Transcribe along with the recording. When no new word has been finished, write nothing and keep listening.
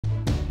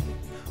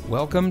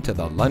Welcome to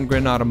the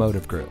Lundgren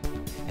Automotive Group,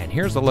 and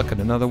here's a look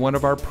at another one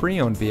of our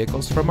pre-owned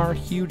vehicles from our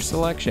huge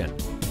selection.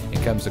 It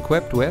comes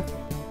equipped with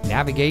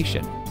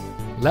navigation,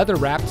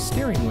 leather-wrapped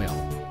steering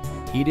wheel,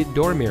 heated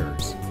door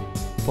mirrors,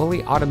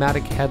 fully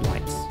automatic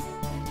headlights,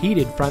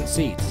 heated front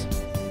seats,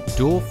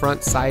 dual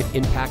front side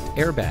impact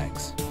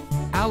airbags,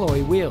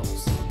 alloy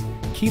wheels,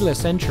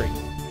 keyless entry,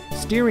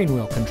 steering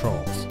wheel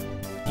controls,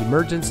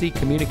 emergency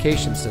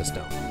communication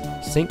system,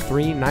 Sync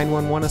 3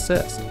 911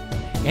 assist,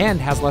 and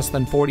has less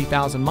than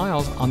 40,000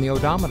 miles on the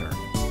odometer.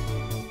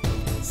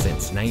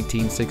 Since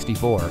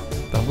 1964,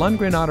 the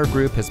Lundgren Auto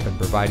Group has been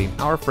providing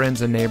our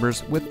friends and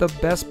neighbors with the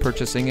best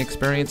purchasing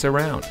experience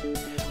around.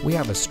 We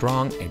have a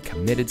strong and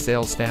committed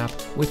sales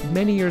staff with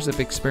many years of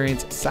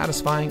experience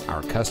satisfying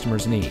our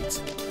customers'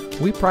 needs.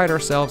 We pride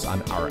ourselves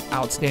on our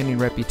outstanding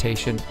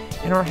reputation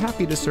and are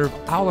happy to serve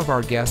all of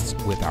our guests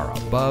with our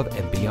above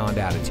and beyond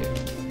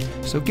attitude.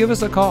 So give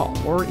us a call,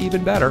 or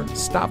even better,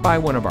 stop by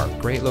one of our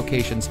great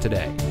locations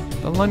today.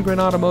 The Lundgren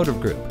Automotive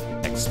Group.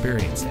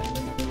 Experience it.